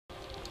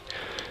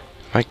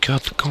My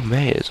god, the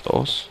gourmet is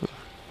awesome.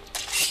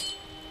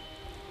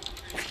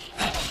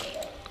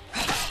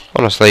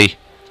 Honestly,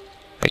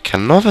 they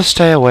can never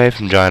stay away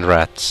from giant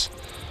rats.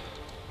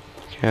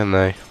 Can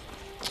they?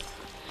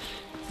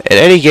 In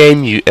any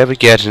game you ever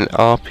get in an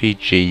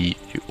RPG,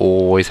 you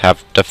always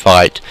have to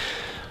fight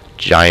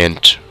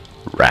giant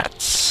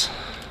rats.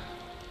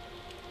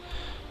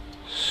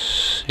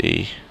 Let's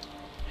see.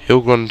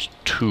 Hilgrun's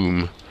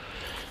tomb.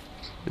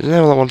 Isn't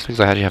there one of the things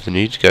I actually have the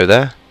need to go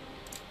there?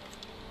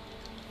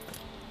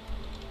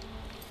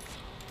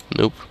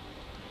 Nope.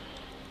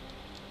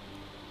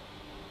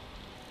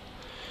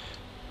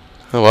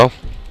 Oh well.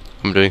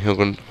 I'm doing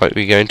Hilgrun. Might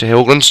be going to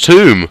Hilgrun's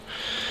tomb.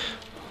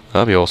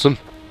 That'd be awesome.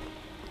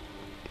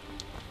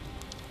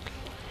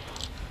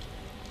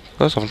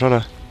 First off, I'm trying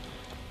to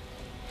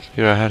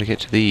figure out how to get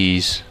to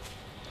these.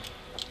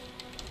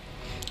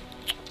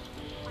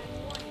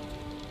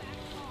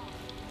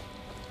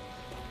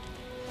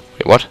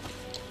 Wait, what?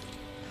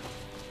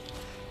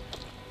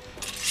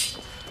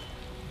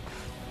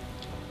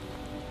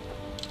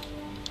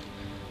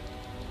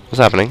 What's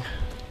happening?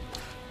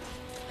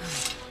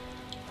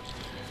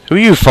 Who are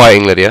you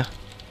fighting, Lydia?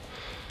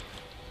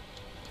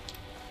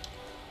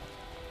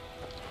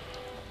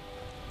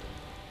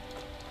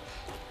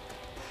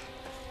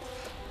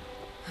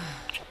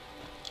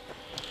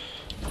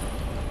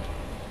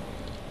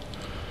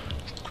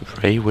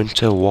 Grey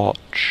Winter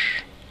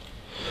Watch.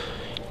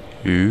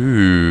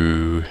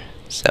 Ooh,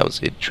 sounds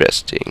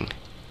interesting.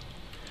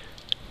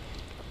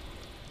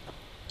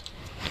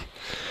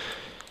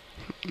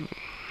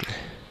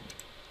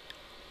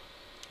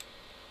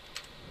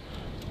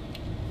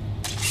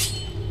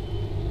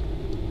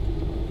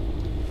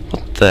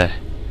 What the?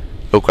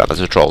 Oh crap, that's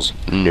the trolls.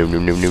 No, no,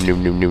 no, no, no,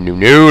 no, no, no,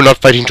 no, not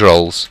fighting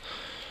trolls.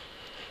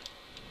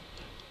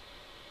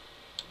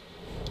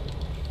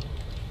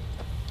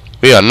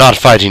 We are not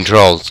fighting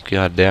trolls.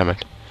 God damn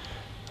it.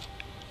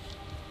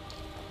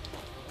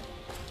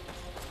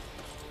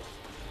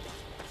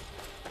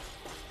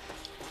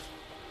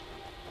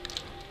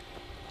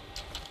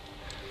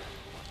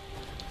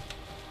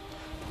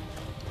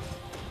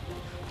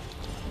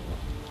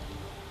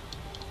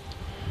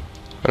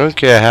 I don't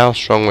care how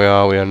strong we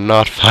are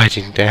not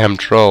fighting damn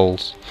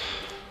trolls.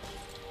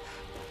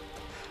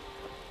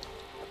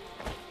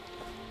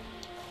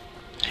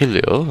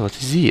 Hello, what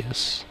is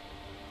this?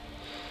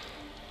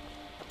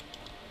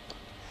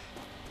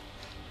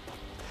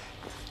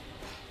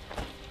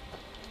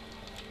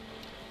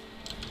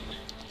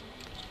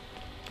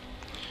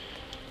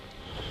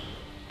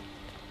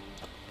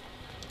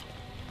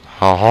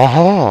 Ha ha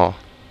ha!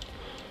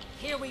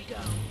 Here we go.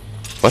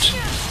 What?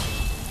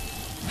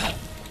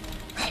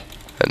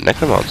 A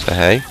necromancer,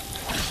 hey?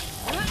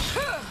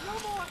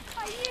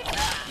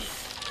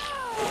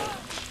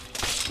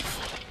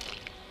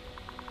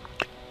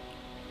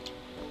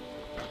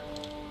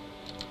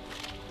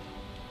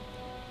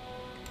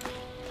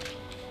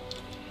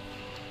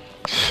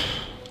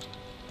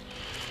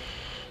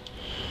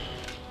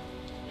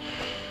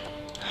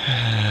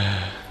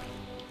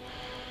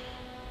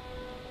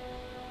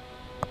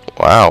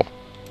 Wow.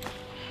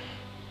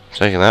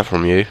 Taking that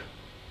from you.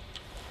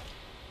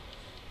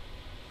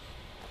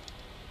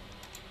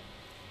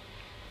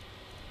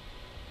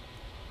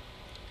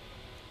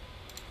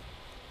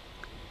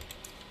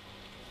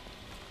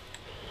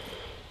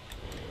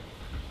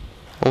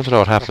 I want to know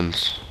what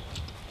happens.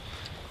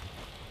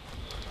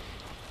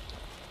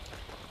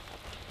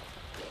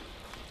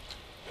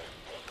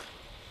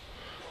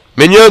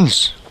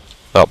 Minions!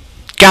 Oh,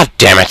 god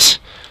damn it!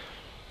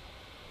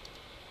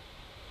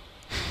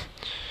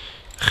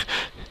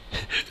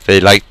 They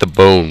like the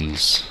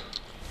bones.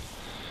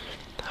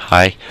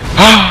 Hi.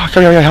 Ah!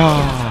 Come here,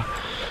 ha!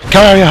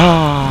 Come here,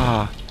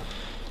 ha!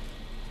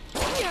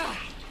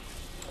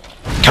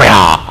 Come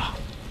here!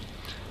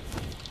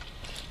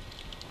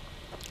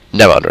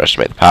 Never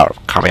underestimate the power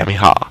of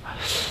Kamehameha.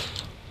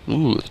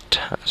 Ooh,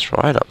 that's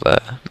right up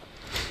there.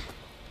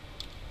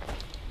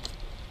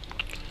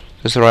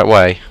 Is this the right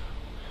way?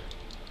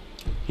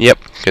 Yep,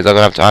 because I'm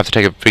gonna have to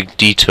take a big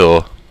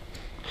detour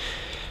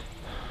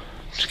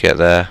to get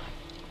there.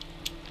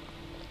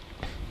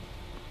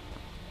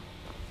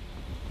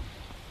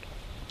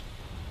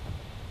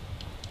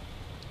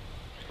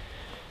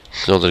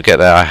 In order to get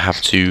there, I have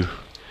to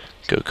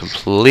go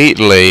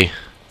completely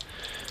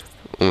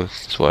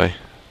this way.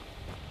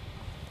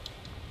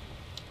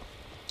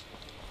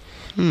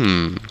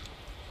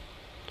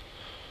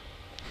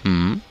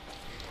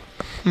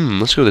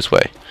 Let's go this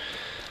way.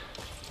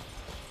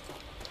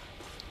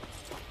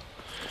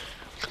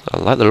 I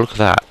like the look of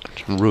that.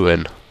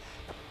 Ruin.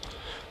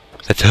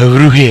 That's a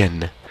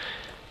ruin.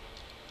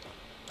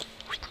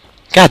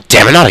 God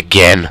damn it, not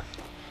again.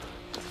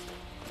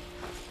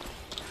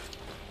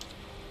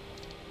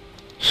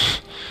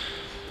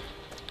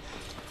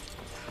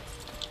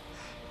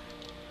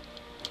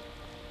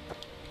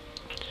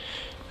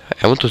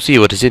 I want to see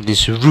what is in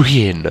this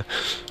ruin.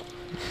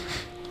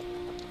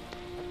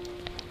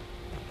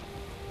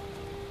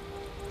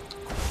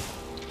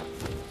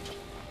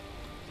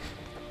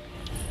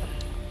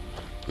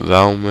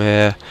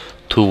 Valmer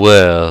Two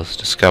wares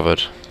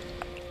discovered.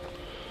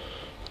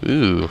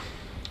 Ooh.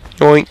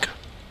 Yoink.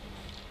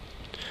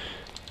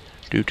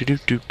 Do do do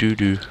do do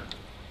do.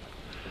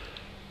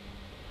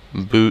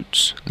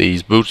 Boots.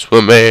 These boots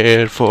were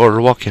made for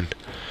walking.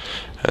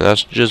 And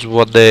that's just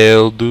what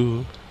they'll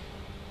do.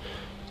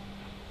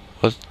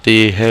 What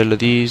the hell are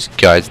these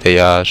guys? They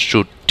are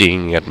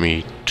shooting at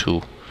me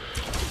too.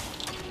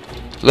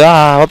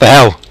 Ah, what the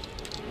hell?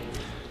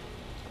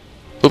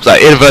 Oops, I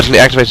inadvertently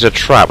activated a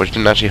trap which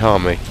didn't actually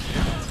harm me.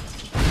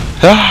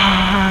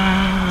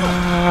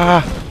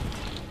 Ah!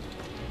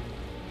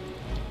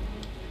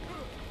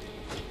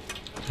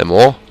 Is there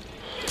more?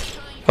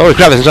 Holy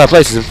crap, this entire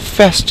place is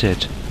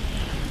infested.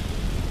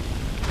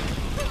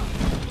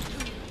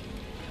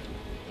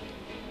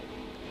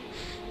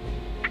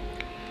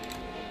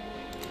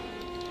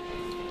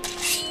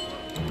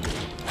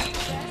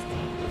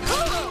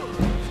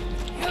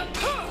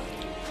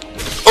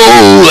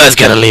 Oh, that's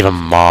gonna leave a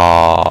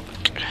mark.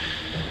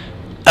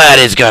 That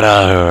is gonna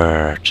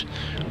hurt.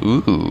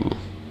 Ooh.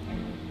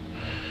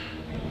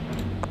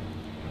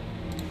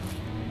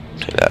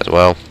 Take that as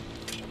well.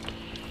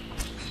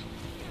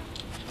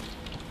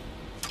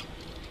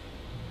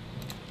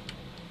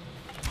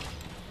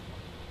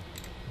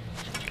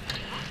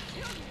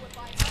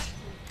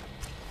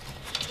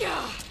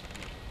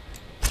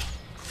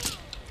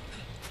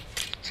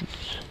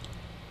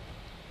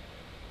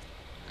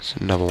 There's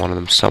another one of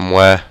them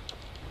somewhere.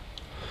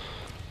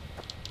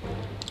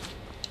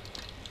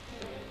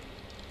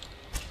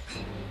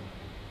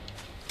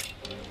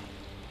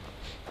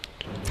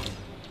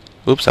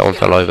 Oops, that one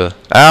fell over.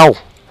 Ow!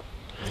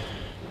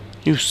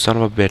 You son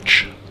of a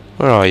bitch.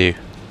 Where are you?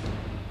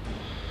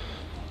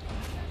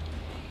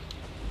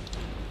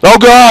 Oh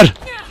god!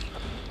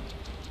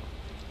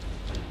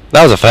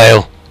 That was a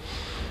fail.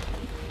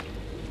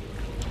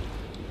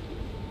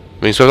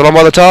 Being swept along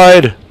by the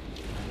tide.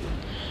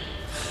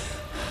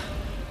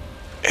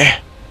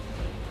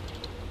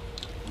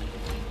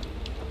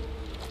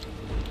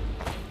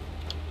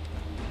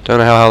 Don't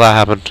know how that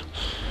happened.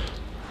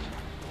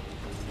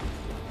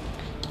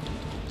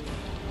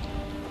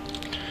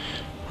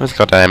 Where's the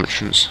goddamn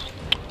entrance?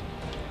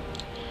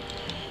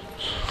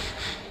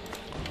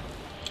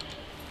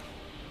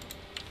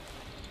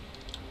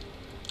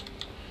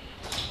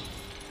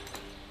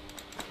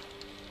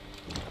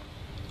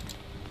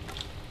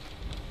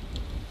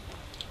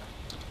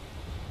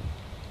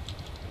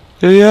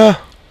 Yeah.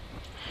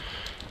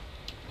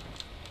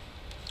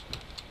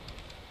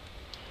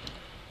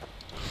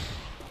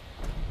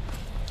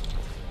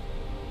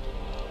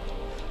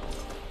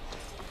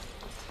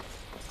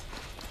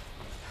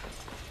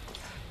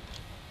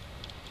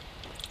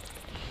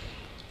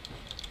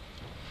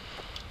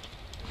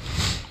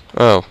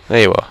 Oh,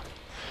 there you are.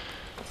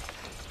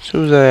 So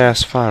who's that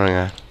ass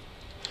firing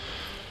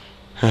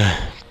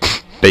at?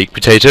 Baked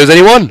potatoes,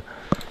 anyone?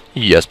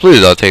 Yes,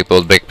 please, I'll take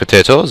those baked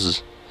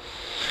potatoes.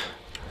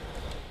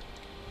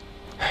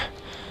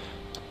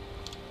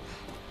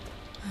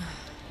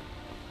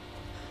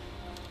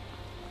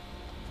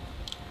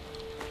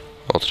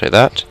 I'll take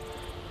that.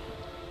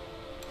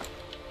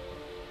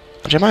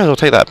 Actually, I might as well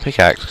take that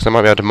pickaxe, because I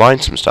might be able to mine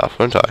some stuff,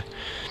 won't I?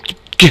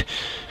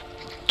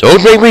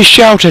 Don't make me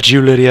shout at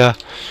you, Lydia!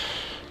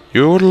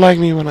 You wouldn't like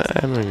me when I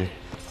am angry.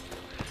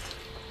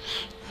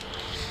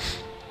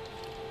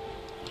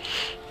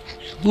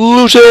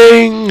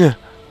 Looting!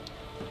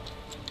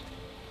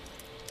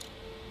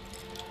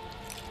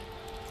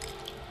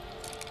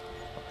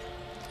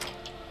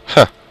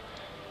 Huh.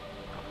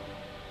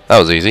 That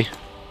was easy.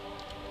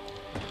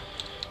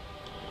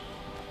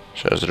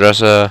 Shows the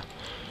dresser.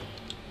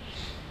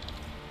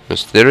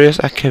 Mysterious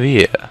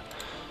Akavir.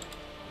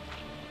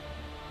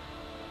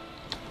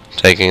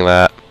 Taking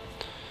that.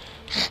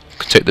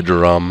 Could take the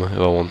drum if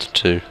I wanted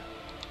to.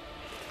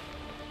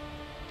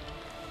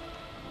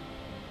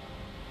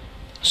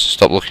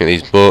 Stop looking at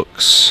these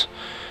books.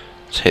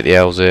 Take the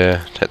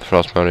Elixir. Take the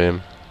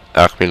Frostmodium.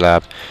 Alchemy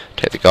Lab.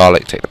 Take the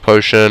garlic. Take the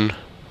potion.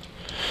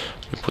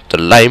 We put the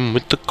lime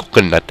with the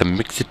coconut and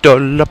mix it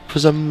all up for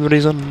some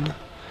reason.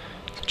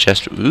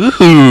 Chest.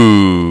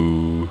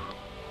 Ooh.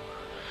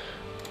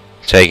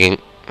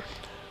 Taking.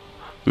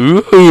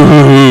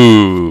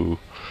 Ooh.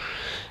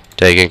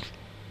 Taking.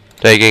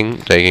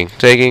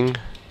 Taking.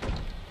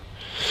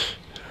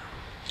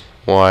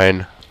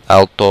 Wine.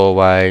 Alto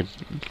wine.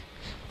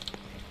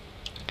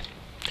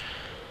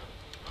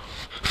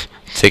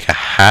 Take a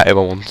hat if I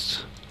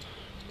want.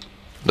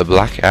 The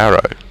black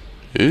arrow.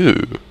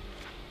 Ooh.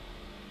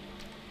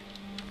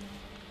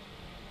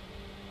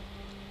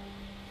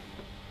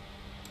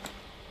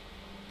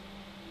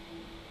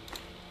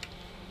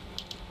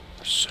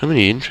 So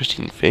many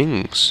interesting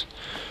things.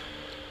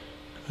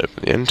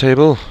 Open the end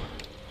table.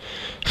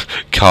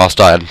 Cast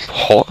iron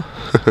pot.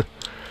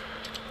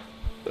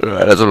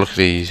 Right, let's have a look at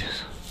these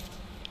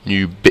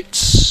new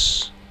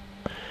bits.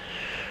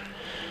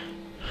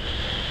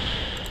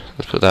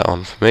 Let's put that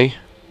on for me.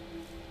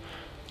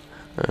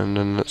 And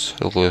then let's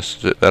fill this.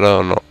 Is it better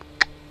or not?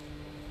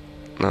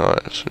 No,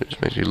 it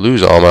just makes me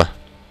lose armor.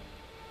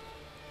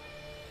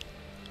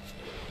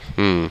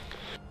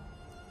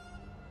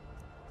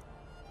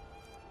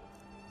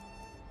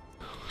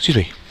 Excuse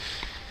me.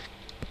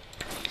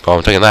 Well,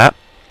 I'm taking that.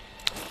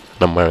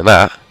 And I'm wearing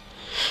that.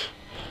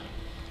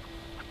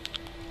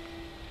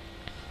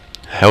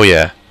 Hell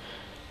yeah.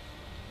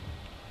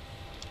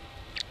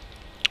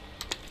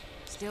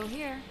 Still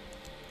here.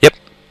 Yep.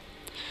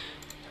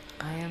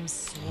 I am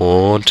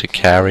Want to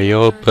carry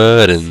your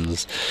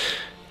burdens.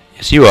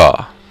 Yes, you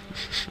are.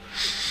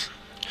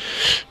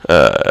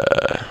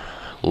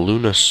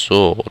 Lunar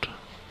sword.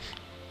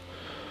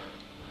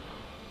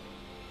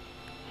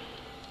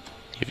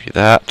 Give you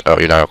that. Oh,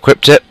 you now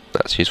equipped it.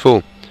 That's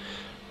useful.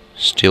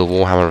 Steel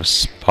Warhammer of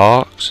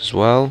Sparks as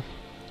well.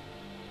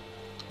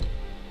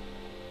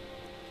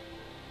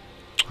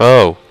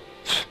 Oh.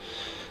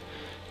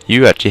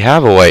 You actually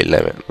have a weight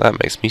limit.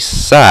 That makes me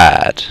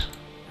sad.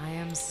 I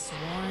am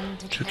sworn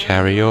To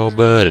carry your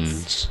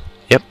burdens.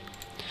 Yep.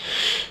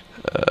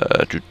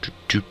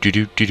 Do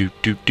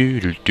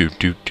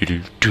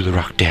the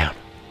rock down.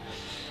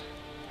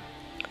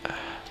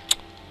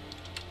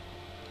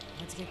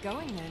 Let's get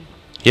going then.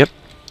 Yep.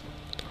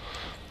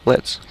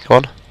 Let's. Come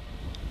on.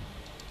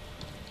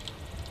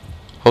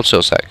 Hold still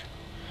a sec.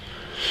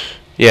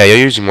 Yeah, you're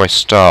using my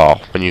star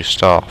when you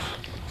staff.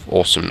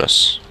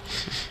 Awesomeness.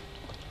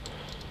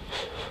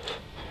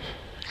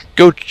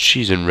 Goat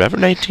cheese and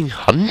revenating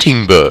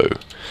hunting bow.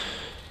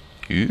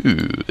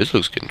 Ooh, this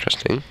looks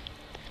interesting.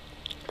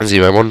 Let's see,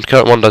 my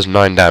current one does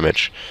 9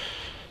 damage.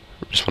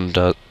 This one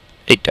does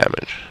 8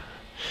 damage.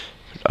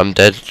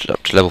 Undead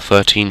up to level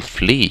 13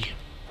 flee.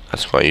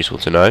 That's quite useful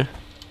to know.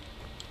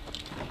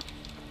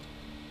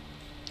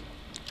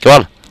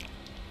 Come on.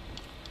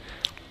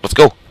 Let's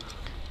go.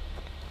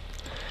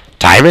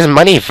 Time is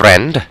money,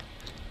 friend.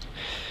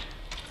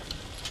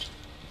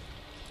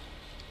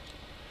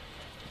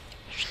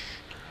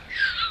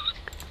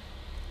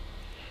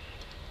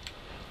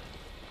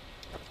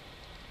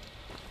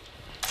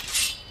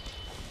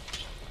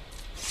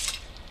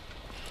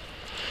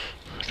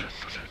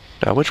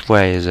 Now, which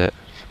way is it?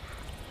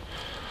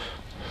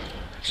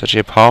 Is there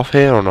actually a path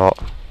here or not?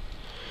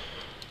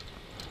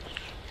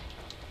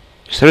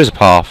 Yes, there is a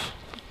path.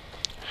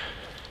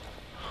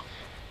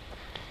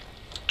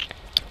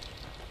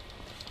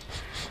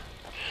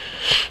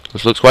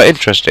 This looks quite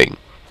interesting.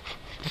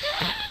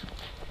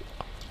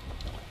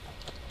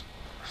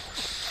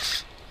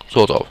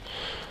 Sort of.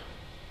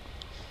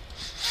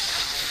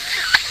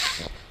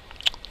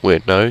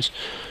 Weird nose.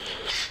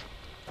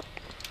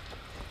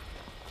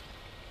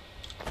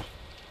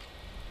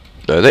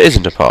 No, there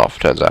isn't a path,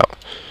 turns out.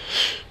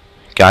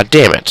 God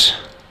damn it.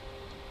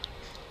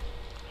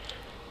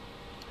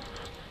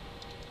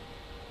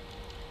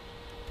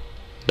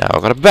 Now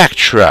I've got to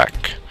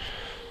backtrack.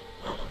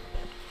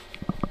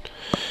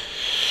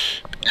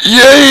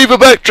 Yay for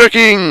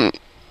backtracking!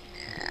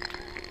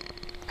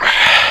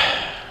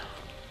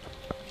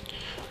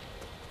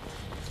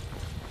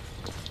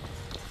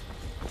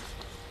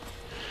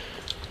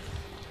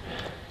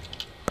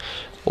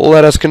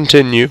 Let us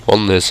continue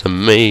on this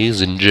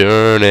amazing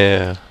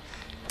journey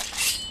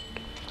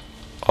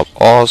of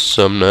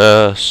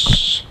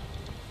awesomeness.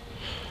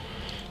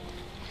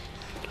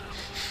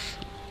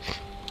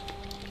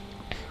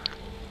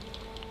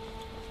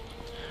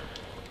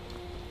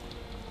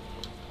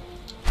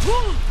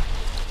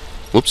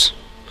 Whoops.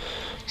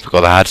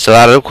 Forgot I still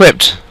had it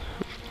equipped.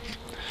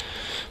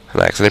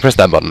 And I accidentally pressed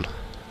that button.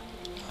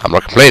 I'm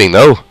not complaining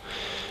though,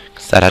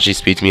 because that actually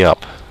speeds me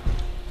up.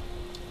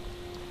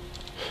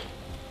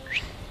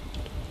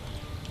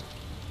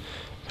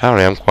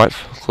 Apparently I'm quite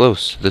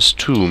close to this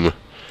tomb,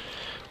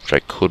 which I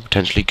could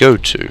potentially go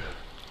to.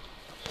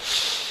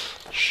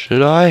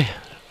 Should I?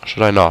 Or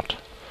should I not?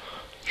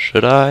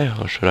 Should I?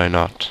 Or should I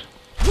not?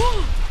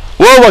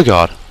 Whoa, my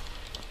god!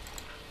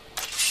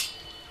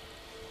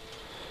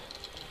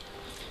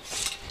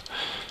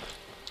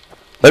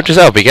 Note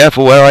yourself, be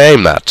careful where I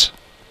aim at.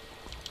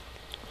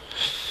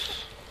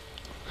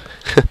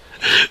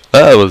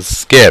 That was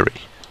scary.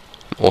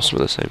 Awesome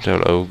at the same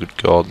time. Oh, good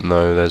god,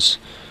 no, there's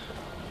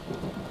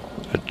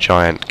a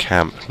giant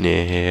camp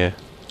near here.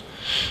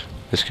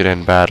 This could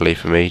end badly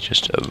for me.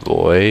 Just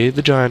avoid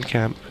the giant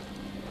camp.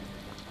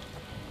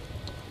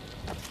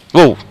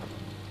 Whoa!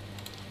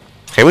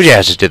 Okay, which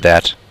ass just did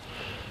that?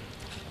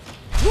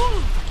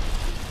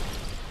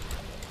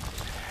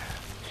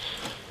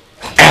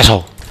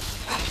 Asshole!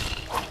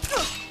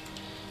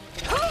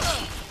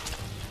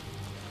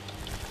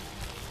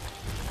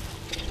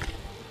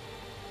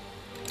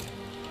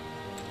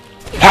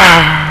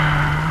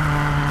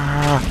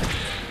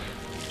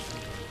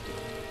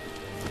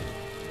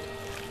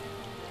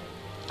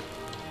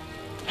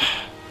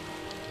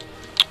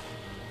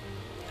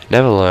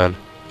 Never learn.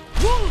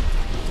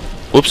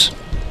 Whoops.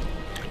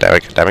 God damn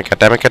it, god damn it, god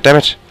damn it, god damn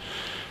it.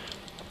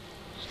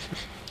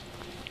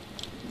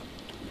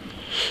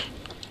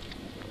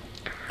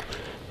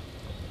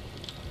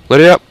 Let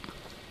it up.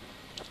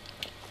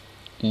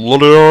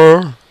 Let it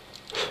up.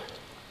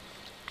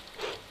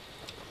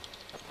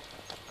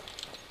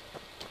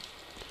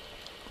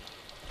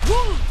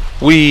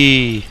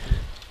 Whee!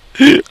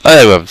 I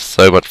have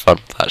so much fun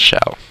with that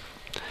shout.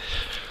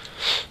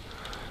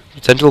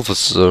 potential for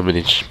so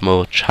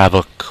much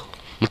havoc.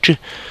 Much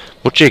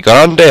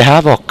grande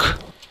havoc.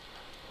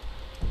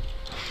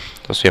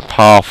 There's a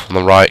path on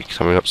the right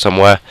coming up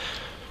somewhere.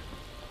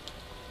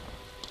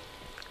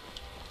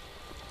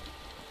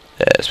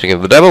 Speaking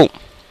of the devil.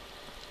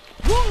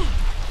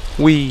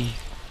 Wee.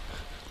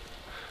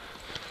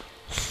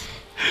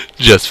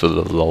 Just for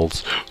the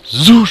lols.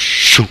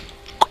 Zoosh.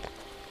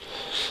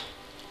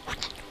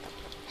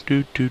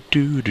 Do do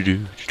do do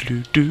do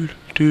do do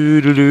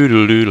do do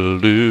do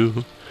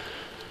do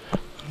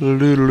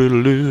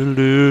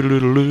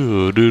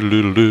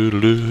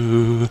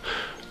do.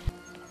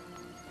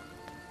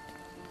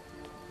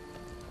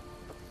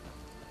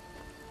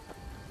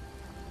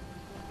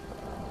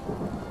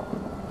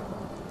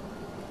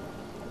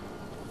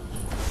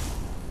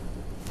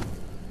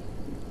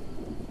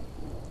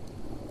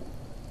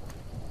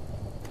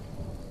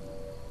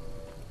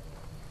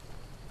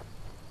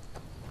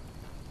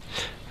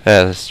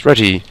 It's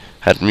ready.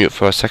 Had mute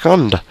for a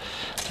second.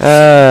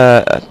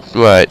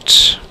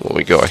 Right. What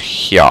we got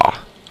here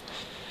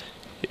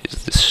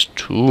is this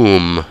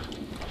tomb.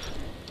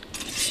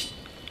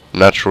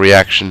 Natural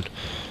reaction.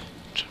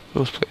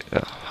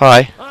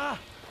 Hi. Ah!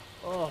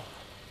 Oh,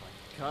 my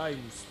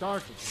kind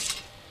startled me.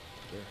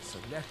 There's a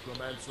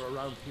necromancer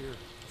around here.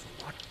 So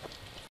what